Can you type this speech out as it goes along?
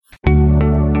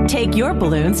Take your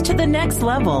balloons to the next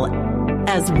level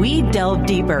as we delve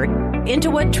deeper into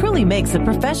what truly makes a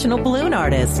professional balloon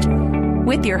artist.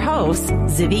 With your host,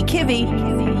 Zivi Kivi.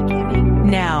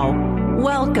 Now,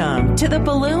 welcome to the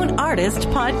Balloon Artist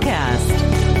Podcast.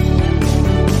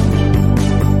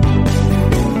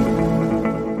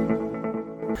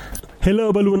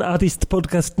 Hello, Balloon Artist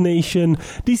Podcast Nation.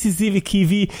 This is Zivi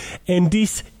Kivi, and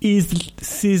this is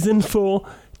Season 4,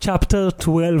 Chapter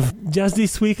 12. Just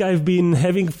this week, I've been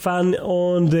having fun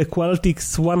on the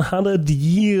Qualtrics 100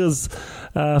 years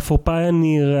for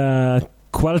Pioneer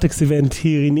Qualtrics event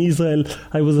here in Israel.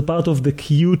 I was a part of the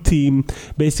Q team,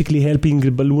 basically helping the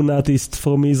balloon artists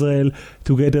from Israel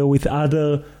together with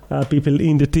other people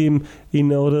in the team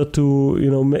in order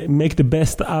to make the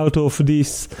best out of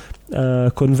this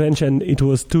convention. It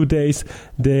was 2 days.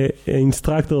 The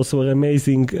instructors were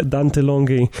amazing. Dante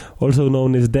Longhi, also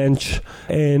known as Dench,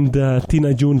 and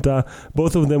Tina Junta.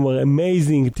 Both of them were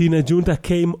amazing. Tina Junta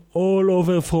came all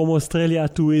over from Australia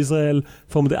to Israel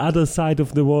from the other side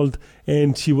of the world,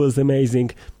 and she was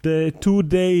amazing. The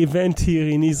 2-day event here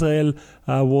in Israel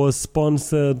was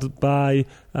sponsored by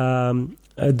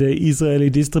the Israeli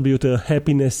distributor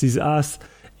Happiness Is Us,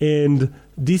 and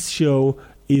this show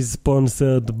is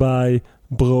sponsored by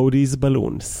Brody's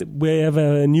Balloons. We have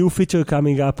a new feature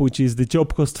coming up, which is the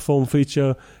job cost form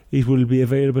feature. It will be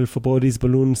available for Brody's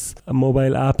Balloons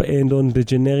mobile app and on the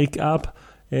generic app,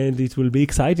 and it will be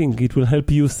exciting. It will help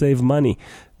you save money.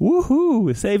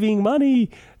 Woohoo! Saving money!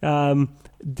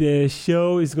 The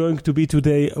show is going to be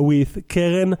today with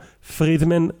Keren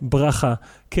Friedman Bracha.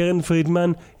 Keren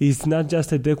Friedman is not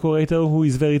just a decorator who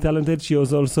is very talented. She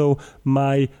was also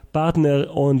my partner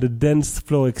on the Dance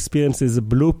Floor Experiences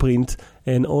Blueprint,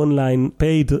 an online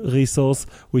paid resource,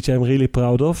 which I'm really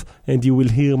proud of, and you will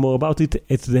hear more about it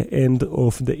at the end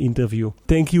of the interview.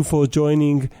 Thank you for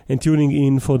joining and tuning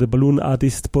in for the Balloon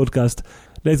Artist Podcast.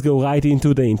 Let's go right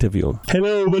into the interview.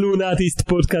 Hello, Balloon Artist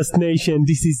Podcast Nation.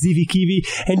 This is Zivi Kivi,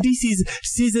 and this is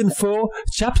Season 4,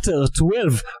 Chapter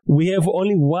 12. We have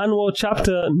only one more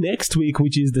chapter next week,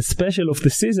 which is the special of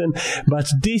the season, but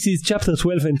this is Chapter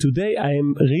 12, and today I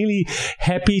am really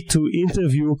happy to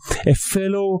interview a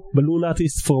fellow balloon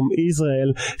artist from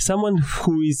Israel, someone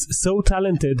who is so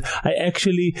talented. I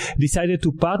actually decided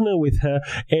to partner with her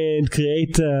and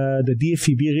create the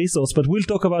DFEB resource, but we'll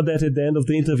talk about that at the end of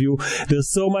the interview. There's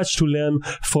so much to learn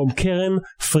from Keren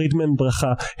Friedman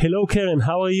Bracha. Hello, Keren.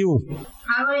 How are you?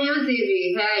 How are you,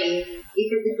 Zivi? Hey, it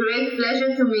is a great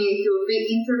pleasure to me to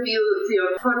be interviewed to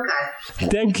your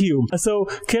podcast. Thank you. So,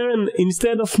 Keren,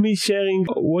 instead of me sharing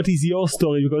what is your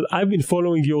story, because I've been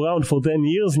following you around for 10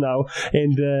 years now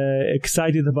and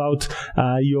excited about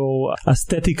your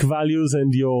aesthetic values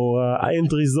and your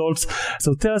end results.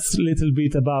 So tell us a little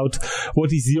bit about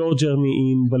what is your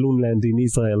journey in Balloonland in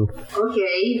Israel.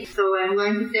 Okay, so I'm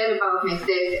going to tell about myself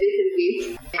a little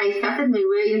bit. I started my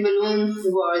way in balloons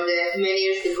world many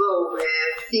years ago.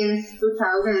 Since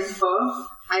 2004,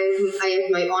 I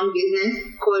have my own business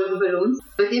called Balloons.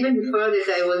 But even before that,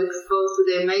 I was exposed to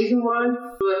the amazing world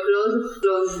through a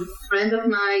close friend of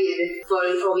mine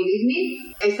called Ori Livni.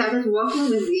 I started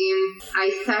working with him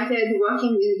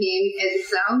as a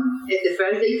clown at the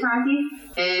birthday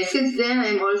party. Since then,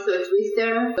 I'm also a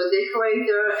twister, a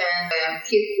decorator, and a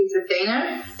kid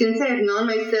entertainer. Since I have known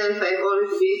myself, I've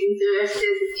always been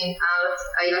interested in art.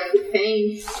 I like to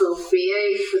paint, to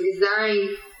create, to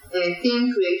design,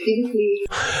 think creatively.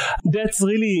 That's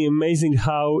really amazing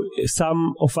how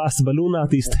some of us balloon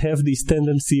artists have this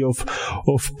tendency of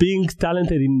being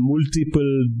talented in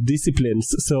multiple disciplines.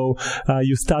 So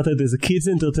you started as a kids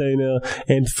entertainer,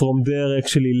 and from there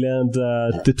actually learned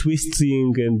the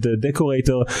twisting and the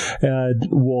decorator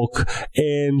work,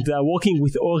 and working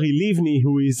with Ori Livni,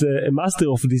 who is a master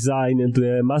of design and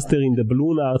a master in the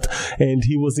balloon art, and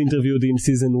he was interviewed in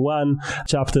Season 1,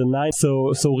 Chapter 9.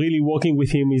 So really working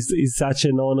with him is such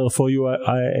an honor for you,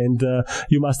 and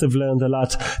you must have learned a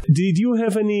lot. Did you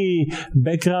have any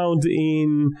background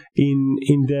in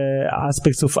the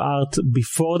aspects of art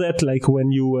before that, like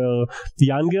when you were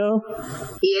younger?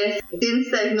 Yes,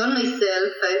 since I've known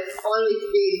myself, I've always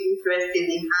been interested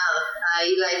in art. I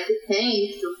like to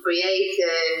paint, to create,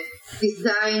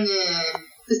 design,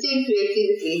 to think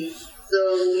creatively. So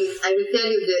I will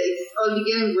tell you that it all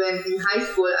began when in high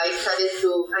school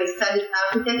I studied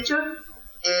architecture.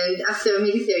 And after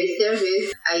military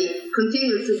service, I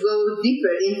continued to go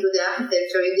deeper into the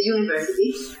architecture in the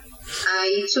university.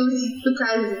 I chose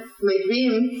because my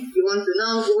dream, you want to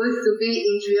know, was to be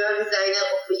interior designer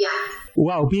of a yacht.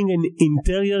 Wow, being an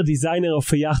interior designer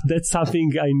of a yacht, that's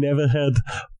something I never heard.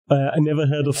 I never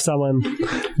heard of someone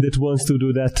that wants to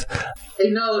do that. I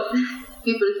know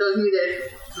people told me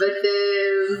that But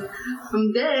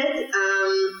from that,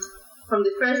 from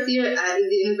the first year in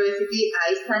the university,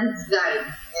 I studied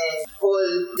design,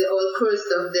 all course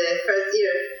of the first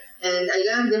year, and I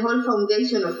learned the whole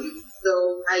foundation of it.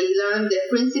 So I learned the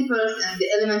principles and the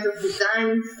elements of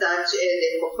design, such as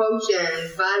the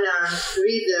proportion, balance,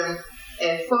 rhythm,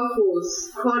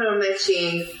 focus, color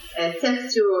matching,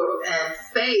 texture,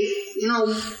 space,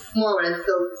 more. And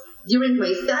so during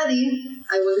my study,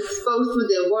 I was exposed to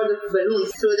the world of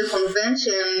balloons through the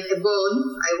convention abroad.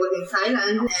 I was in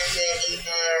Thailand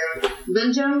and in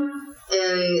Belgium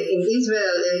and in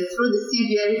Israel and through the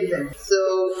CBA event. So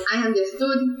I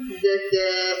understood that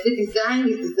the design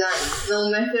is design, no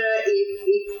matter if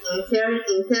it's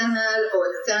internal or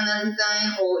external design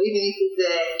or even if it's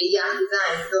a yacht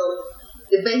design. So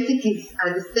the basics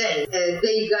are the same.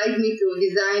 They guide me to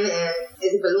design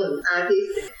as a balloon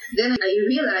artist. Then I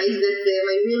realized that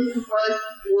my real purpose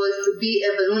was to be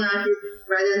a balloon artist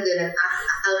rather than an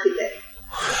architect.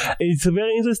 It's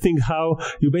very interesting how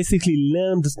you basically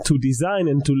learned to design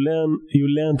and you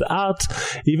learned art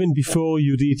even before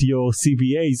you did your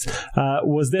CBAs.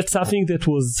 Was that something that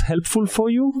was helpful for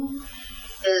you?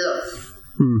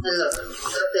 A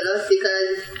lot,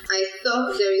 because I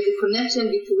thought there is a connection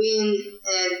between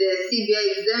the CBA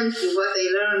exam to what I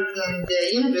learned in the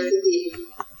university.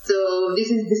 So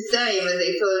this is the same as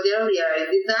I told earlier.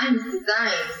 Design is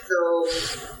design. So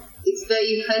it's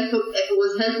very helpful. It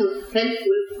was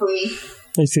helpful for me.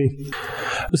 I see.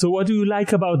 So what do you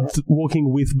like about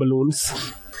working with balloons?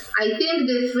 I think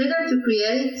the freedom to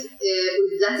create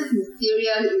with lots of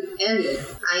material is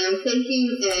endless. I am taking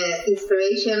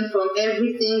inspiration from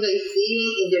everything I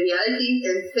see in the reality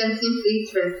and can simply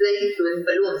translate it to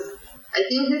balloons. I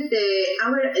think that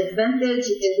our advantage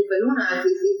as a balloon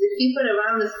artist is the people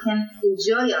around us can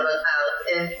enjoy our art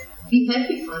and be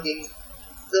happy from it.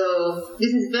 So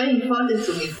this is very important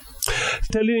to me.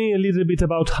 Tell me a little bit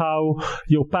about how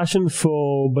your passion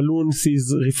for balloons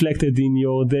is reflected in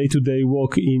your day-to-day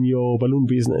work in your balloon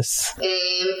business.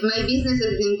 My business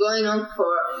has been going on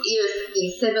for years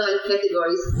in several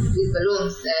categories with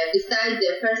balloons. Besides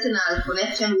the personal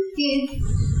connection with kids,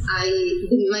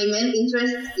 my main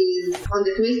interest is on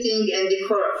the twisting and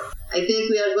decor. I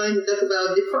think we are going to talk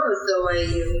about decor, so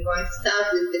I'm going to start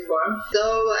with decor. So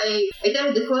I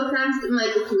tell decor comes to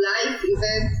life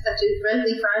events such as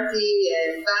birthday party,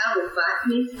 bar or bat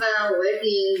mitzvah,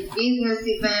 wedding, business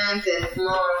events, and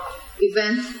more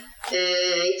events.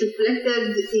 It's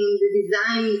reflected in the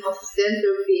design of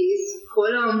centerpiece,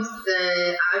 columns,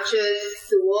 arches,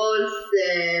 walls,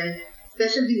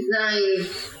 special design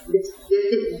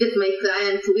that my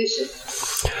client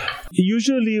wishes.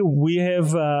 Usually we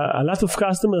have a lot of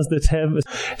customers that have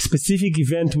a specific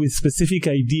event with specific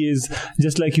ideas,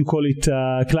 just like you call it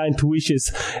client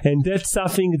wishes, and that's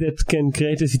something that can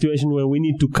create a situation where we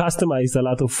need to customize a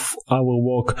lot of our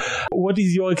work. What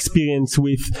is your experience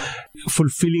with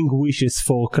fulfilling wishes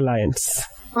for clients?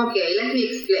 Okay, let me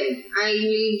explain. I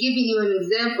will give you an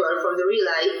example from the real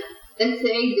life. Let's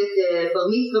say that the bar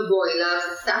mitzvah boy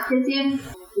loves Socrates.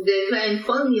 The client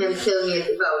called me and told me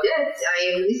about that.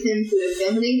 I listened to the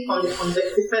family from the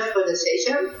first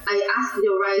conversation. I asked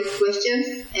the right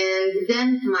questions, and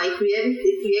then my creative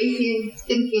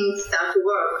thinking started to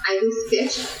work. I do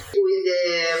sketch with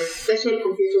a special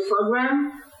computer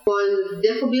program called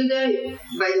Deco Builder.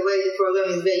 By the way, the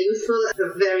program is very useful.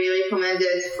 Very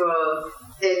recommended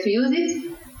to use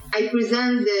it. I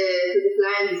present to the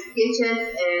client the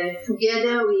sketches, and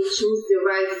together we choose the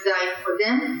right design for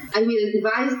them. I will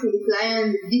advise to the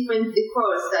client different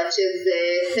decors, such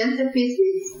as centerpiece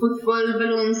with football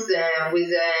balloons, with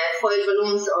foil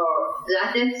balloons or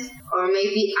latex, or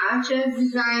maybe arches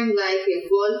design like a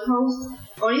goalpost,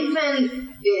 or even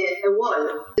a wall,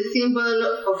 the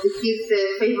symbol of the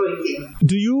kid's favorite team.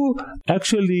 Do you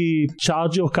actually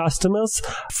charge your customers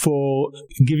for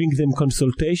giving them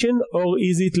consultation, or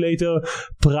is it later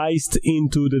priced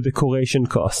into the decoration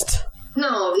cost?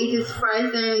 No, it is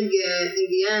priced in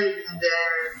the end,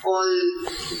 all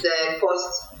the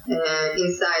costs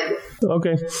inside.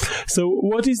 Okay. So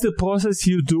what is the process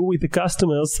you do with the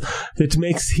customers that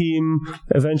makes him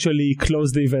eventually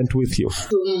close the event with you?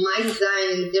 To my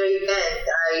design, their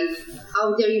event,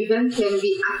 how their event can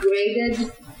be upgraded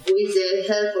with the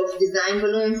help of design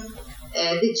balloons.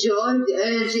 The joy, the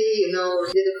energy,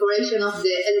 the decoration of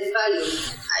the added value.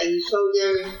 I show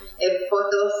them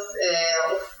photos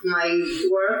of my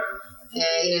work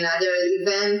in another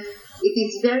event. It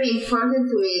is very important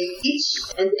to me.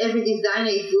 Each and every design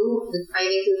I do, I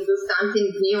need to do something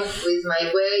new with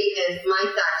my way and my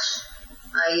touch.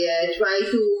 I try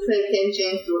to pay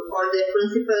attention to all the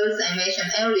principles I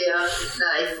mentioned earlier,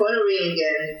 like coloring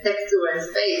and texture and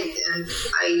space, and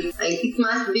it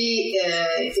must be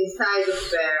inside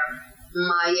of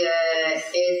my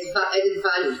added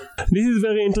value. This is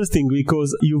very interesting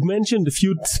because you've mentioned a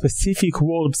few specific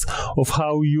words of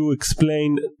how you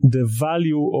explain the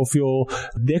value of your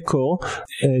decor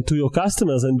to your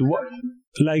customers, and what.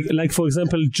 Like for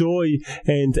example, joy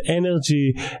and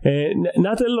energy.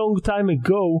 Not a long time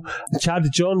ago, Chad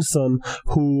Johnson,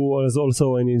 who was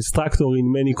also an instructor in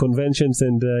many conventions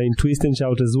and in Twist and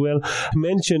Shout as well,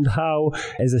 mentioned how,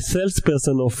 as a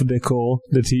salesperson of decor,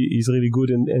 that he is really good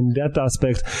in that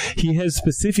aspect. He has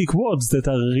specific words that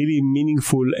are really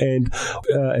meaningful and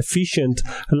efficient,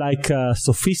 like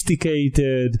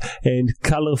sophisticated and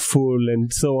colorful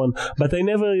and so on. But I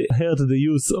never heard the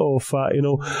use of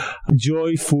joyful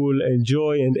and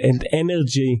joy and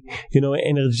energy,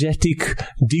 energetic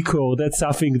decor. That's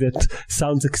something that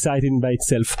sounds exciting by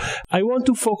itself. I want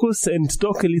to focus and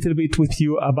talk a little bit with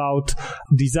you about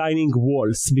designing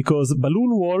walls, because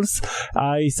balloon walls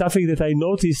is something that I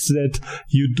noticed that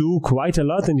you do quite a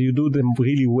lot and you do them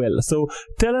really well. So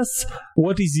tell us,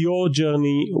 what is your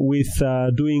journey with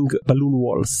doing balloon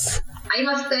walls? I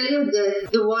must tell you that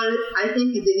the wall, I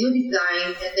think, is a new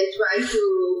design that I try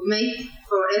to make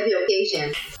for every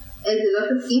occasion. Has a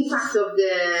lot of impact of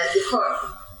the decor.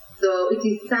 So it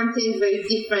is something very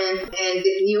different and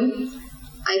new.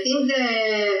 I think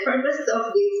the purpose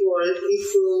of these walls is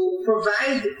to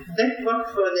provide backdrop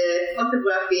for the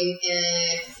photographing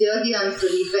the audience to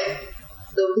the event.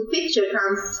 So the picture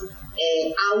comes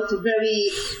out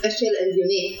very special and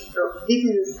unique. So this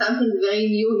is something very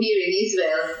new here in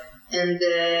Israel. And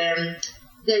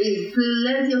there is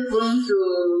plenty of room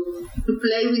to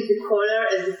play with the color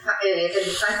and the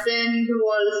pattern in the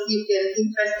walls. You can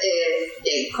impress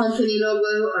a company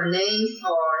logo or names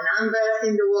or numbers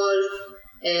in the walls.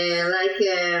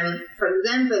 For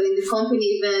example, in the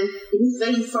company event, it is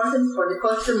very important for the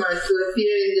customer to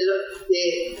appear in the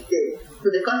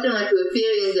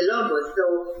logo. So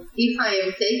if I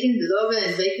am taking the logo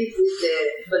and make it with the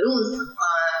balloons,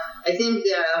 I think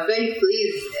they are very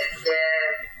pleased and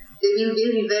they will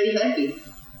be very happy.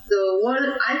 So what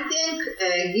I think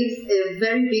gives a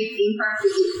very big impact to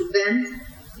this event.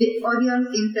 The audience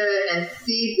enter and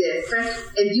see the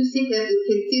first, and you can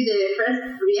see the first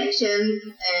reaction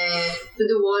to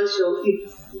the wall show.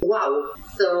 It's wow.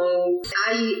 So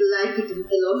I like it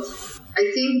a lot. I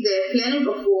think the planning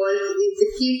of walls is the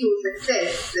key to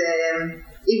success.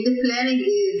 If the planning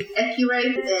is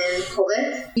accurate and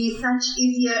correct, it's much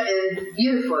easier and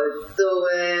beautiful. So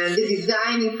the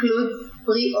design includes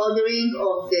pre-ordering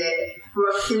of the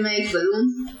approximate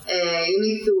balloons. You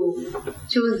need to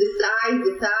choose the size,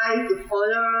 the type, the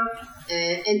color,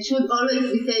 and should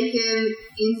always be taken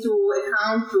into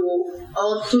account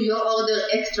to your order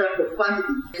extra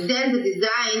quantity. And then the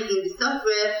design in the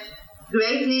software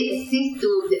greatly assists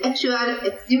to the actual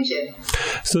execution.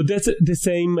 So that's the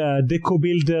same Deco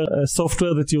Builder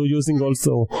software that you're using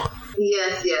also?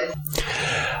 Yes.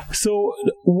 So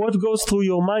what goes through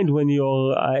your mind when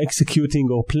you're executing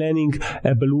or planning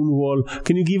a balloon wall?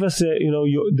 Can you give us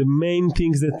the main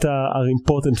things that are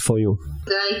important for you?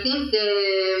 So I think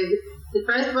the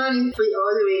first one is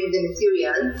pre-ordering the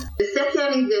material. The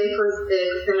second is the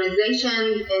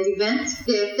customization and event.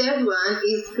 The third one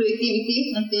is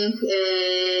creativity, I think,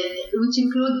 which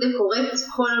includes the correct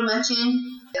color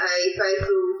matching. I try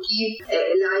to give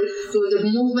life to the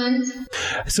movement.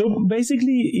 So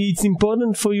basically, it's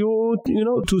important for you,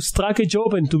 to strike a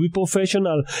job and to be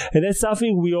professional. And that's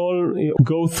something we all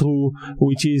go through,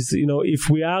 which is, if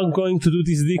we are going to do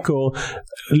this decor,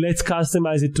 let's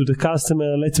customize it to the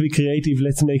customer. Let's be creative.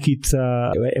 Let's make it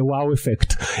a wow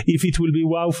effect. If it will be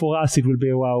wow for us, it will be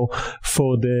a wow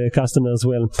for the customer as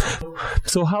well.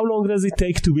 So how long does it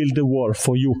take to build the wall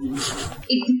for you?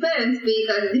 It depends,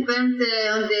 because it depends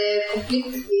on the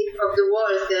complexity of the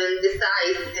walls and the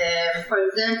size. For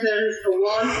example, a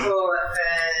wall for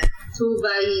 2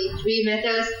 by 3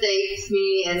 meters takes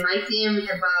me and my team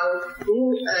about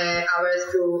 2 hours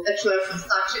to actual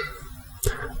construction.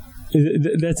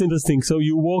 That's interesting. So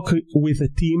you work with a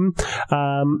team.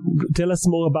 Tell us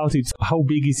more about it. How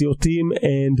big is your team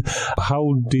and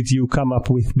how did you come up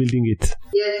with building it?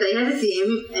 Yes, I have a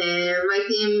team. My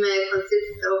team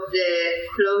consists of the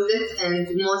closest and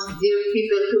most dear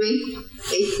people to me.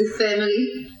 It's the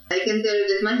family. I can tell you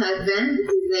that my husband,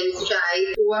 his name is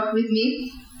Shai, works with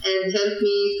me and help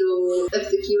me to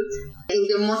execute in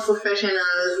the most professional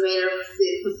manner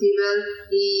possible.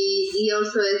 He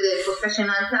also has a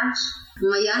professional touch.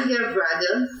 My younger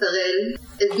brother, Sarel,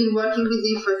 has been working with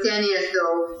me for 10 years,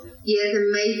 so He has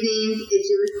amazing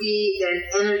agility and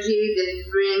energy that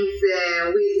brings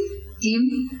with him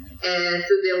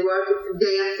to the work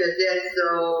day after day. So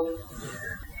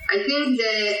I think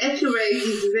the accurate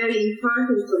is very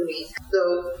important for me. So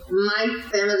my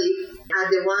family are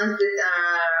the ones that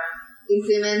are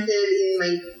implemented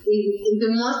in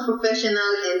the most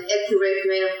professional and accurate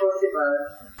manner possible.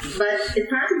 But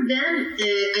apart of them,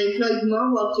 I employed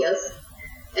more workers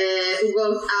who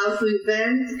goes out to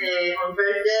events on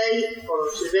birthday or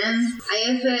children. I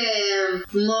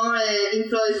have more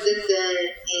employees that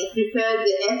prepare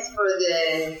the acts for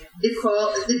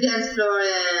the dance floor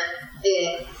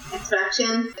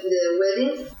attraction, the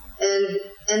weddings,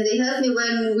 and they help me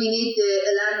when we need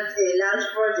a large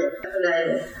project.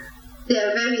 They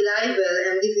are very reliable,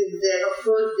 and this is, of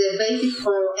course, the basic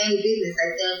for any business, I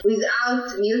think.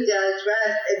 Without mutual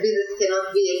trust, a business cannot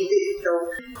exist. So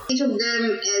each of them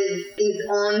has its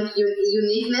own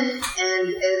uniqueness, and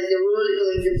as the rule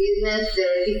in the business, the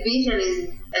division is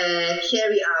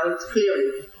carried out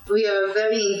clearly. We are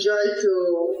very enjoyed to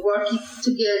work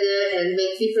together and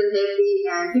make people happy,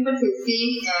 and people can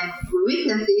see it, and we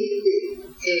can see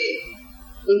it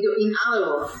in our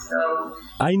work. So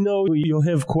I know you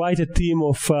have quite a team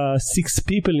of 6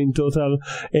 people in total,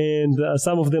 and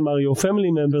some of them are your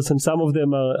family members, and some of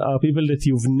them are people that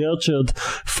you've nurtured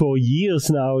for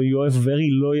years now. You have very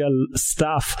loyal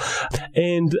staff,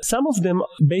 and some of them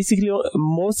basically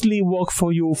mostly work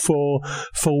for you for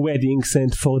weddings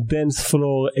and for dance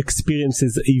floor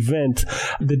experiences event.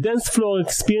 The dance floor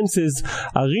experiences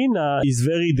arena is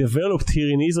very developed here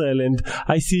in Israel, and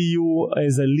I see you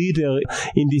as a leader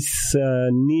in this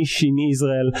niche in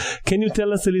Israel. Can you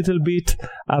tell us a little bit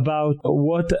about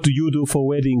what do you do for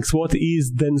weddings? What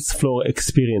is dance floor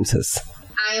experiences?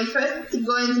 I am first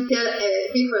going to tell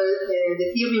people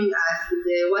that hearing us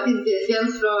what is the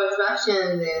dance floor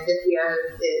attraction that we are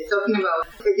talking about.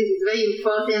 This is very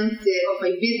important of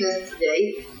my business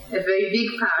today, a very big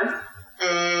part.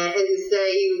 As you say,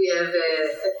 we have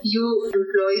a few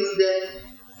employees that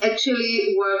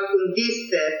actually work in this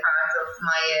part of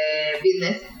my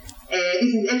business.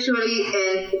 This is actually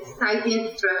an exciting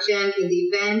attraction in the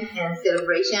event and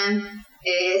celebration,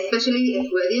 especially at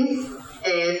weddings,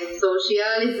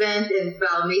 social events, and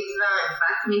bar mitzvah and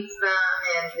bat mitzvah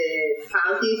and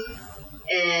parties.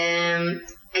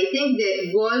 I think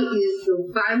the goal is to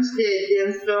bunch the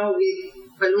dance floor with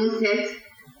balloon heads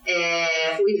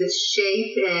with the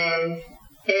shape and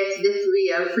heads that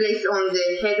we are placed on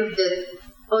the head of the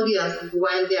audience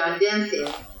while they are dancing.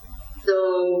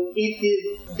 So it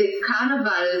is the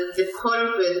carnival, the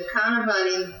colorful, the carnival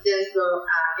in dance floor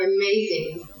are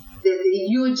amazing. There's a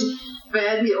huge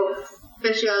variety of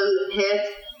special heads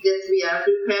that we are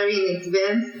preparing in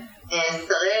advance.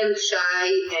 Sarel,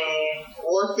 Shai,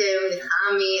 Rotem,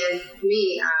 Nechami, and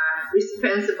me are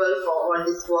responsible for all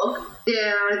this work. They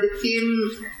are the team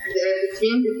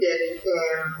that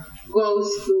goes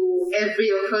to every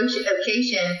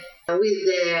occasion with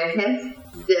the heads.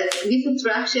 This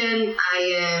attraction, I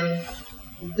am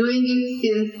doing it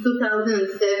since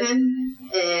 2007.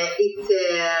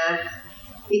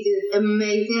 It is an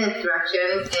amazing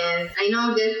attraction, and I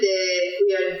know that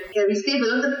we receive a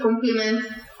lot of compliments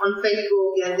on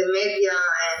Facebook and the media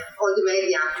and all the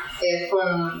media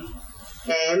from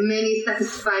many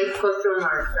satisfied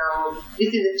customers. So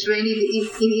this is a trend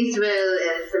in Israel,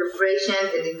 and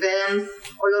celebrations and events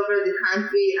all over the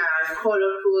country are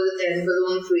colorful and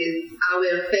balloons with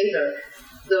our favor.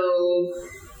 So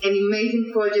an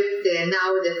amazing project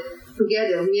now that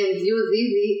together me and you,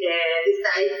 Zivi,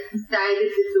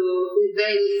 decided to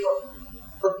reveal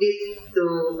of this to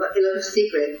a lot of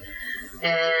secrets.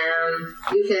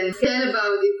 You can tell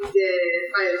about it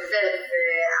by yourself.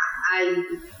 I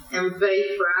am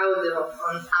very proud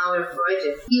on our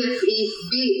project.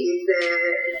 EFEB is the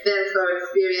Dance Floor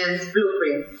Experience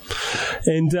Blueprint.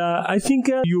 And I think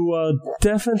you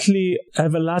definitely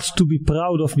have a lot to be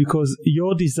proud of, because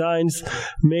your designs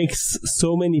makes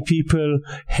so many people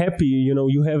happy. You know,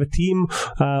 you have a team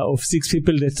of 6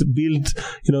 people that build,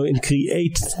 and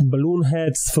create balloon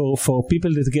heads for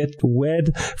people that get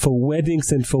wed, for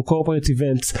weddings and for corporate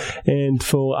events, and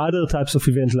for other types of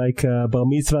events like bar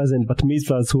mitzvahs and bat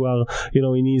mitzvahs, who are,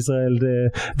 in Israel,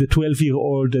 the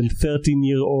 12-year-old and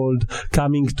 13-year-old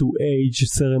coming to age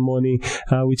ceremony,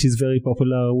 which is very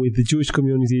popular with the Jewish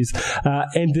communities.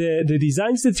 And the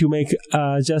designs that you make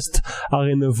just are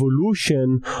an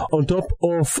evolution on top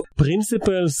of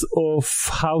principles of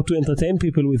how to entertain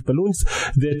people with balloons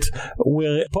that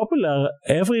were popular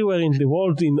everywhere in the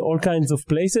world in all kinds of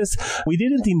places. We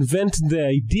didn't invent the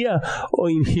idea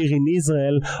here in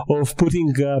Israel of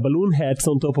putting balloon hats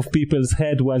on top of people's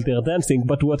head while they're dancing.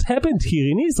 But what happened here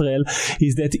in Israel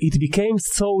is that it became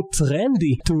so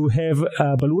trendy to have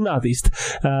a balloon artist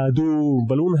do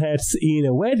balloon hats in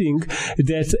a wedding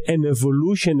that an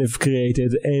evolution have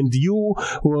created, and you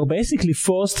were basically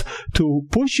forced to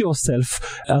push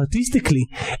yourself artistically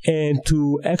and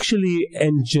to actually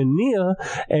engineer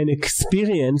an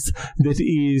experience that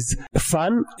is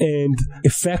fun and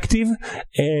effective,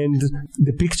 and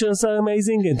the pictures are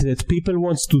amazing, and that people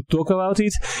want to talk about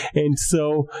it. And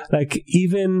so, like,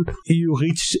 even you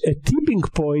reach a tipping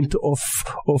point of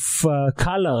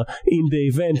color in the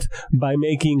event by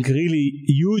making really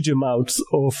huge amounts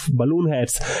of balloon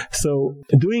hats. So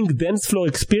doing dance floor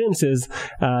experiences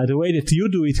the way that you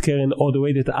do it, Keren, or the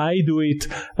way that I do it,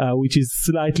 which is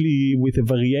slightly with a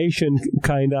variation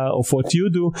kind of what you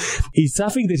do, is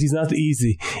something that is not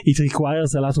easy. It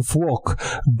requires a lot of work.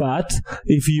 But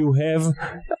if you have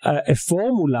a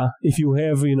formula, if you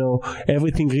have,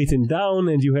 everything written down,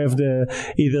 and you have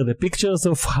either the pictures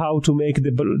of how to make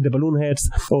the balloon hats,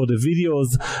 or the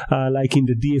videos, like in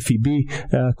the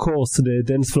DFEB course, the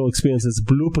Dance Floor Experiences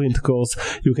Blueprint course,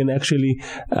 you can actually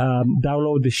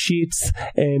download the sheets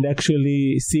and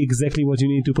actually see exactly what you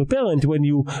need to prepare. And when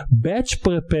you batch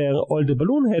prepare all the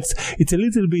balloon hats, it's a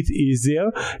little bit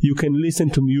easier. You can listen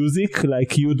to music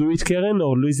like you do it, Keren,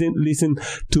 or listen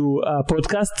to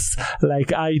podcasts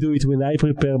like I do it when I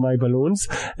prepare my balloons,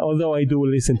 although I do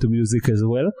listen to music as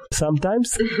well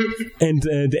sometimes. And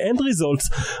the end results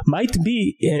might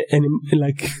be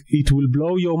like, it will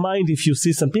blow your mind if you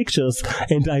see some pictures,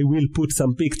 and I will put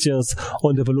some pictures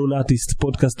on the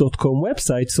balloonartistpodcast.com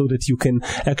website so that you can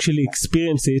actually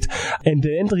experience it. And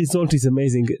the end result is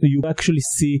amazing. You actually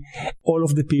see all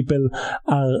of the people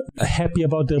are happy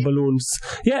about their balloons.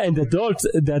 Yeah, and the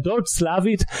adults love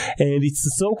it, and it's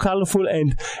so colorful,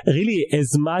 and really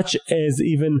as much as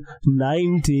even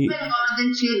 90. Even more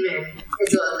than children,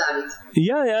 adults love it.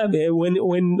 Yeah. When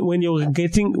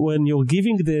you're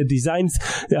giving the designs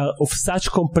of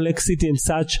such complexity and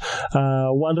such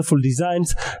wonderful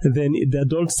designs, then the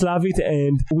adults love it,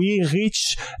 and we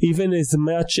reach even as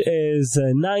much as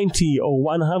 90 or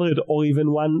 100 or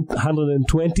even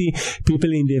 120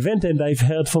 people in the event. And I've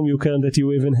heard from you, Keren, that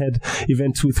you even had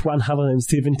events with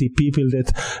 170 people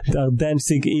that are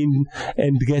dancing in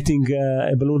and getting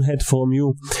a balloon head from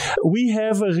you. We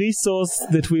have a resource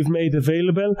that we've made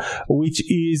available, which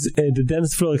is the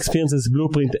Dance Floor Experiences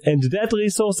Blueprint, and that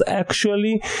resource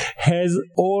actually has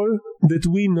all that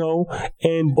we know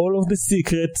and all of the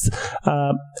secrets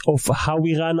of how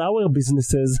we run our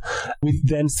businesses with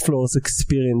dance floors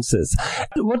experiences.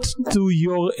 What do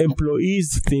your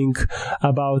employees think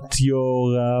about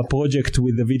your project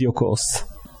with the video course?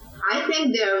 I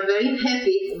think they are very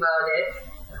happy about it.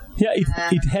 Yeah,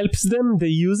 it helps them. They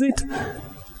use it.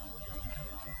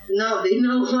 No, they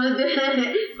know all the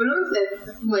balloons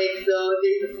that make, so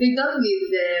they don't need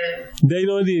They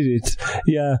don't need it.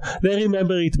 Yeah, they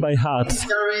remember it by heart.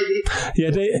 already.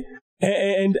 Yeah,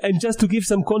 and just to give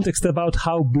some context about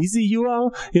how busy you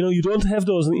are, you don't have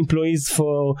those employees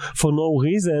for no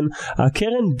reason.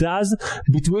 Keren does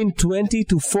between 20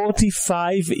 to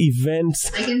 45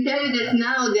 events. I can tell you that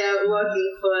now they are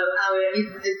working for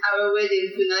our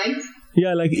wedding tonight.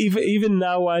 Yeah, like even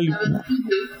now while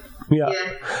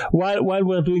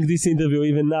we're doing this interview,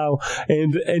 even now,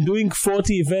 and doing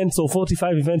 40 events or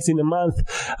 45 events in a month,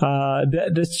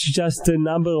 that's just a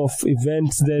number of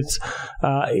events that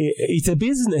it's a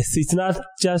business. It's not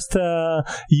just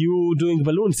you doing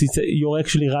balloons. You're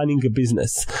actually running a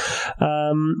business.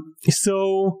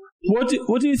 So what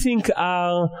do you think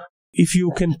are, if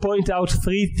you can point out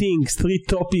three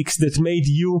topics that made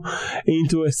you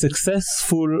into a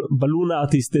successful balloon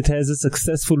artist that has a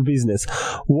successful business,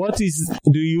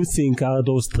 do you think are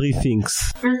those three things?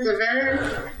 First of all,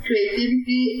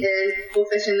 creativity and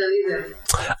professionalism.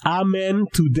 Amen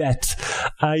to that.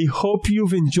 I hope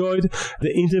you've enjoyed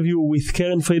the interview with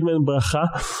Keren Friedman Bracha.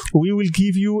 We will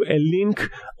give you a link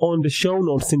on the show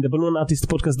notes in the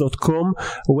balloonartistpodcast.com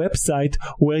website,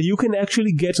 where you can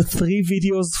actually get 3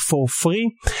 videos for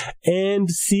free and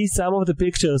see some of the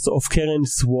pictures of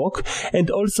Keren's work, and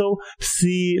also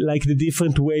see like the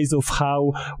different ways of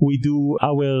how we do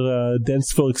our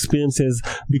dance floor experiences,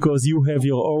 because you have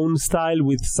your own style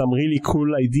with some really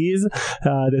cool ideas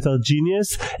that are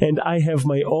genius, and I have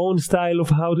my own style of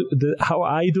how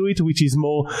I do it, which is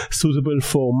more suitable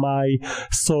for my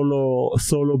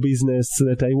solo business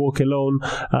that I work alone.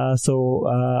 So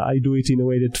I do it in a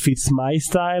way that fits my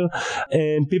style,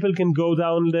 and people can go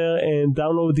down there and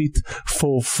download it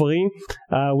for free.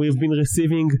 We've been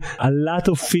receiving a lot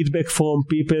of feedback from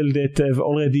people that have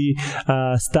already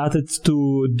started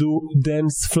to do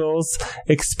dance floors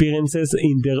experiences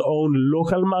in their own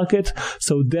local market.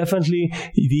 So definitely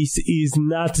this is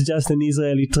not just an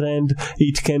Israeli trend,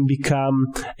 it can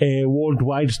become a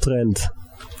worldwide trend.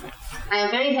 I'm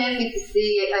very happy to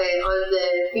see all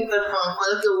the people from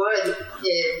all of the world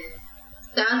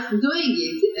start doing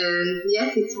it, and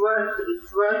yes, it's work.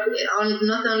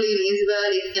 Not only in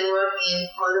Israel, it can work in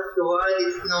all of the world.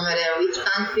 It's no matter which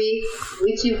country,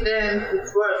 which event,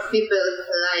 it's work. People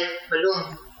like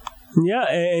balloons. Yeah,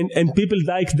 and people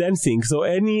like dancing. So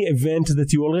any event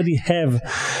that you already have,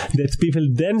 that people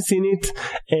dance in it,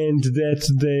 and that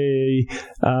they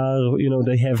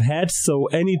they have heads. So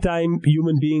anytime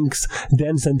human beings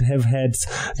dance and have heads,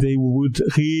 they would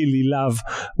really love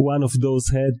one of those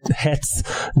hats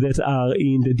that are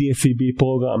in the DFEB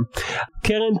program.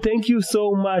 Keren, thank you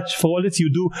so much for all that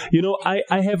you do.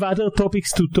 I have other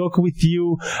topics to talk with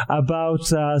you about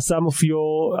some of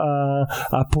your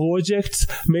projects.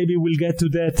 Maybe we'll get to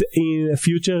that in the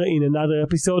future in another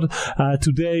episode.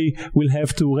 Today we'll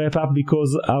have to wrap up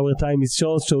because our time is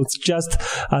short. So it's just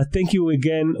thank you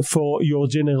again for your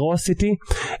generosity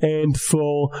and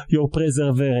for your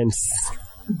perseverance.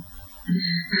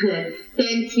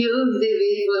 Thank you,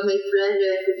 Zivi. It was my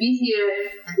pleasure to be here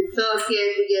and to talk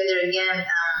here together again.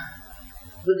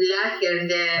 Good luck, and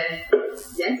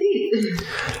that's it.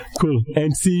 Cool.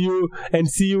 And see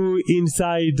you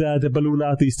inside the Balloon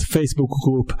Artist Facebook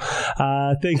group.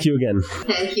 Thank you again.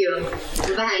 Thank you.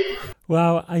 Bye.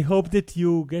 Wow, I hope that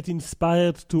you get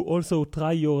inspired to also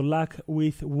try your luck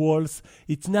with walls.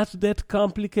 It's not that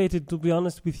complicated, to be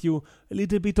honest with you. A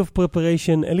little bit of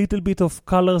preparation, a little bit of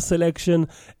color selection,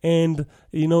 and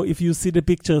if you see the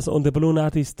pictures on the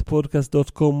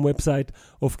balloonartistpodcast.com website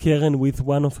of Keren with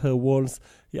one of her walls,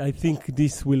 I think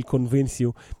this will convince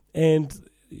you. And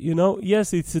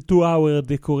yes, it's a 2-hour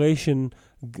decoration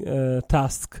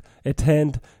task at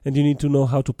hand, and you need to know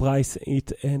how to price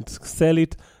it and sell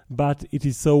it, but it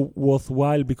is so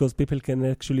worthwhile because people can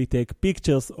actually take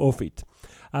pictures of it.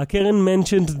 Keren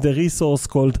mentioned the resource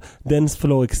called Dance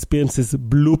Floor Experiences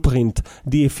Blueprint,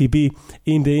 DFEB,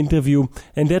 in the interview,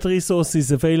 and that resource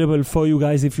is available for you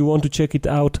guys if you want to check it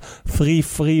out. Free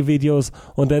videos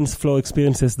on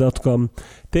dancefloorexperiences.com.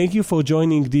 Thank you for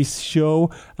joining this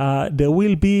show. There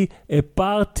will be a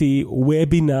party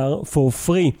webinar for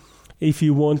free. If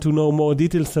you want to know more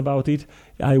details about it,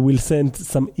 I will send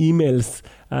some emails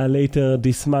later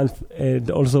this month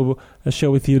and also share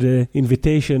with you the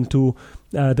invitation to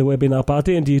the webinar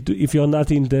party. And if you're not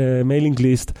in the mailing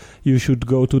list, you should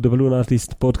go to the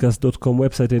balloonartistpodcast.com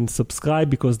website and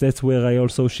subscribe, because that's where I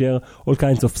also share all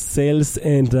kinds of sales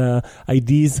and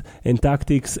ideas and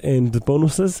tactics and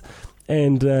bonuses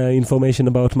and information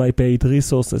about my paid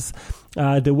resources.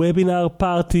 The webinar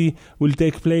party will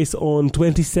take place on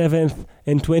 27th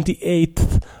and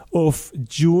 28th of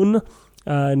June,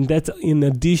 and that's in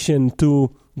addition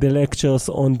to the lectures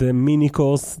on the mini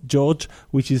course George,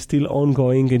 which is still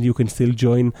ongoing, and you can still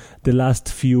join the last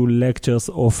few lectures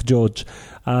of George.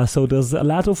 So there's a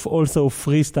lot of also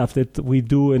free stuff that we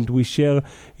do and we share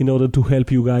in order to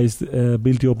help you guys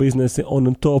build your business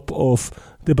on top of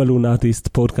the Balloon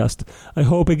Artist podcast. I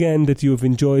hope again that you've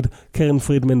enjoyed Keren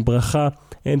Friedman Bracha,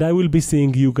 and I will be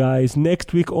seeing you guys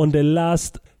next week on the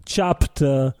last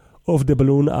chapter of the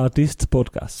Balloon Artist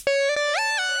podcast.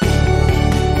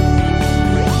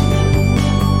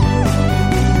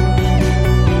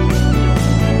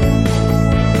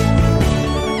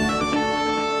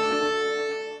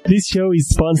 This show is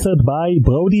sponsored by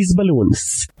Brody's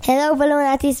Balloons. Hello, Balloon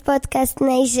Artist Podcast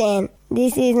Nation.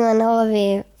 This is Manor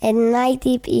Aviv, and my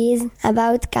tip is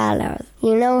about colors.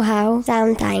 You know how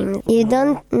sometimes you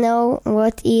don't know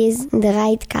what is the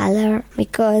right color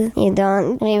because you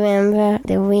don't remember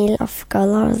the wheel of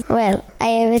colors? Well, I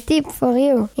have a tip for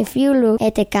you. If you look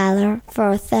at a color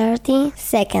for 30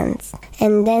 seconds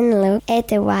and then look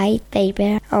at a white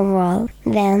paper or wall,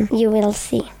 then you will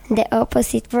see the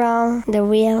opposite from the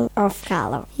wheel of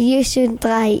color. You should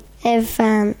try. Have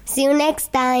fun. See you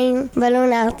next time,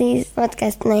 Balloon Artist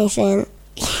Podcast Nation.